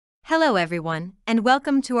Hello everyone, and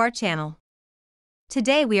welcome to our channel.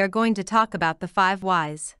 Today we are going to talk about the 5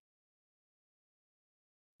 whys.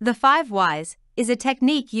 The 5 whys is a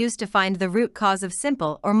technique used to find the root cause of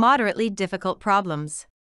simple or moderately difficult problems.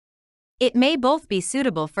 It may both be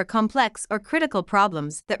suitable for complex or critical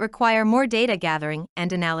problems that require more data gathering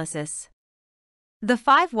and analysis. The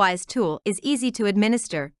 5 whys tool is easy to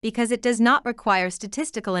administer because it does not require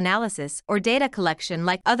statistical analysis or data collection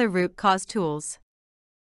like other root cause tools.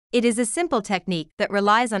 It is a simple technique that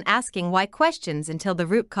relies on asking why questions until the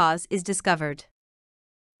root cause is discovered.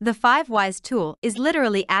 The 5 whys tool is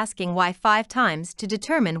literally asking why 5 times to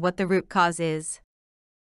determine what the root cause is.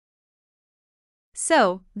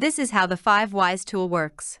 So, this is how the 5 whys tool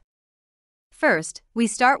works. First, we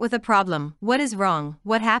start with a problem. What is wrong?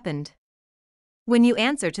 What happened? When you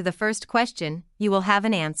answer to the first question, you will have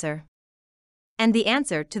an answer. And the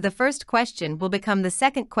answer to the first question will become the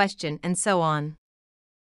second question, and so on.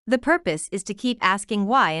 The purpose is to keep asking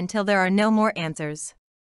why until there are no more answers.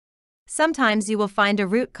 Sometimes you will find a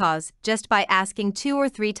root cause just by asking 2 or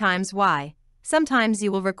 3 times why. Sometimes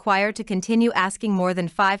you will require to continue asking more than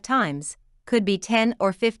 5 times, could be 10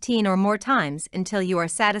 or 15 or more times until you are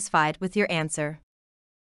satisfied with your answer.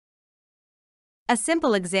 A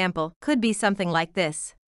simple example could be something like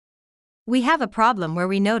this. We have a problem where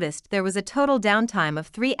we noticed there was a total downtime of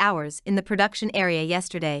 3 hours in the production area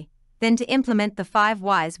yesterday. Then to implement the 5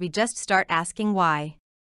 whys we just start asking why.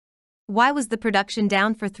 Why was the production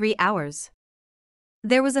down for 3 hours?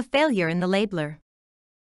 There was a failure in the labeler.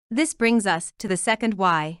 This brings us to the second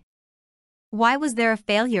why. Why was there a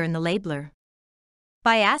failure in the labeler?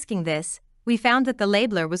 By asking this, we found that the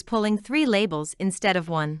labeler was pulling 3 labels instead of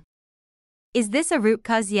 1. Is this a root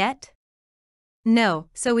cause yet? No,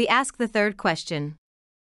 so we ask the third question.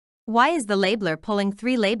 Why is the labeler pulling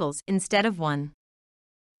 3 labels instead of 1?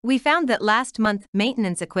 We found that last month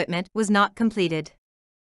maintenance equipment was not completed.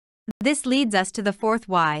 This leads us to the fourth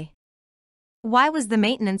why. Why was the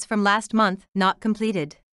maintenance from last month not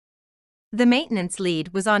completed? The maintenance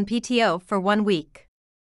lead was on PTO for 1 week.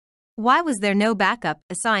 Why was there no backup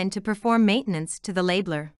assigned to perform maintenance to the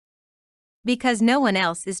labeler? Because no one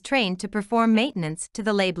else is trained to perform maintenance to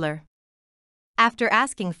the labeler. After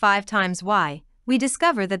asking 5 times why, we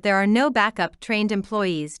discover that there are no backup trained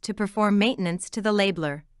employees to perform maintenance to the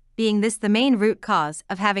labeler, being this the main root cause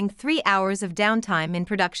of having 3 hours of downtime in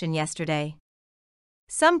production yesterday.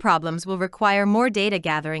 Some problems will require more data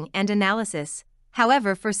gathering and analysis.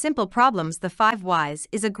 However, for simple problems, the 5 whys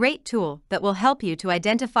is a great tool that will help you to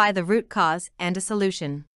identify the root cause and a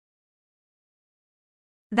solution.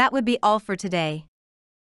 That would be all for today.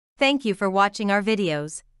 Thank you for watching our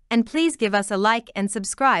videos, and please give us a like and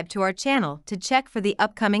subscribe to our channel to check for the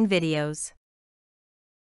upcoming videos.